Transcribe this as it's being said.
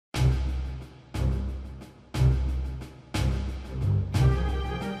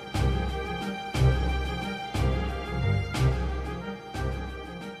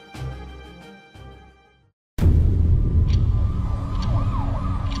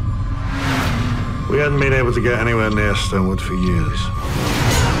We hadn't been able to get anywhere near Sternwood for years.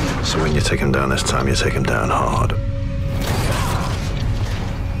 So when you take him down this time, you take him down hard.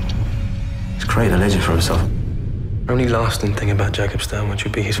 He's created a legend for himself. The only lasting thing about Jacob Sternwood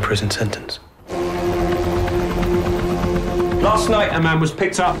should be his prison sentence. Last night, a man was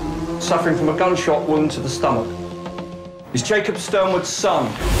picked up suffering from a gunshot wound to the stomach. It's Jacob Sternwood's son.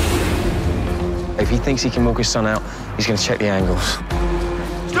 If he thinks he can walk his son out, he's going to check the angles.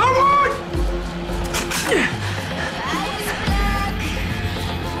 Sternwood!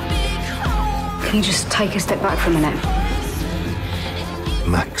 Can you just take a step back for a minute?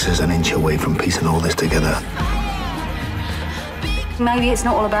 Max is an inch away from piecing all this together. Maybe it's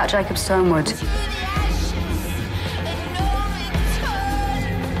not all about Jacob Sternwood.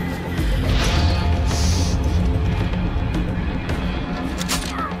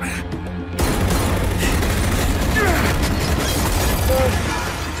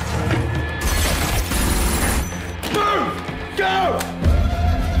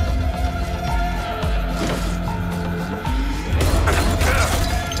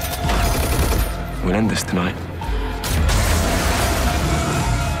 We'll end this tonight.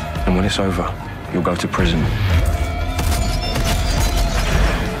 And when it's over, you'll go to prison.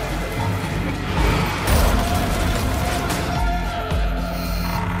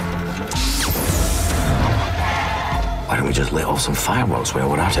 Why don't we just let off some fireworks while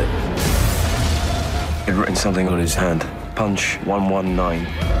we're at it? He'd written something on his hand. Punch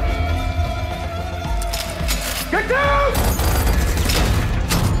 119.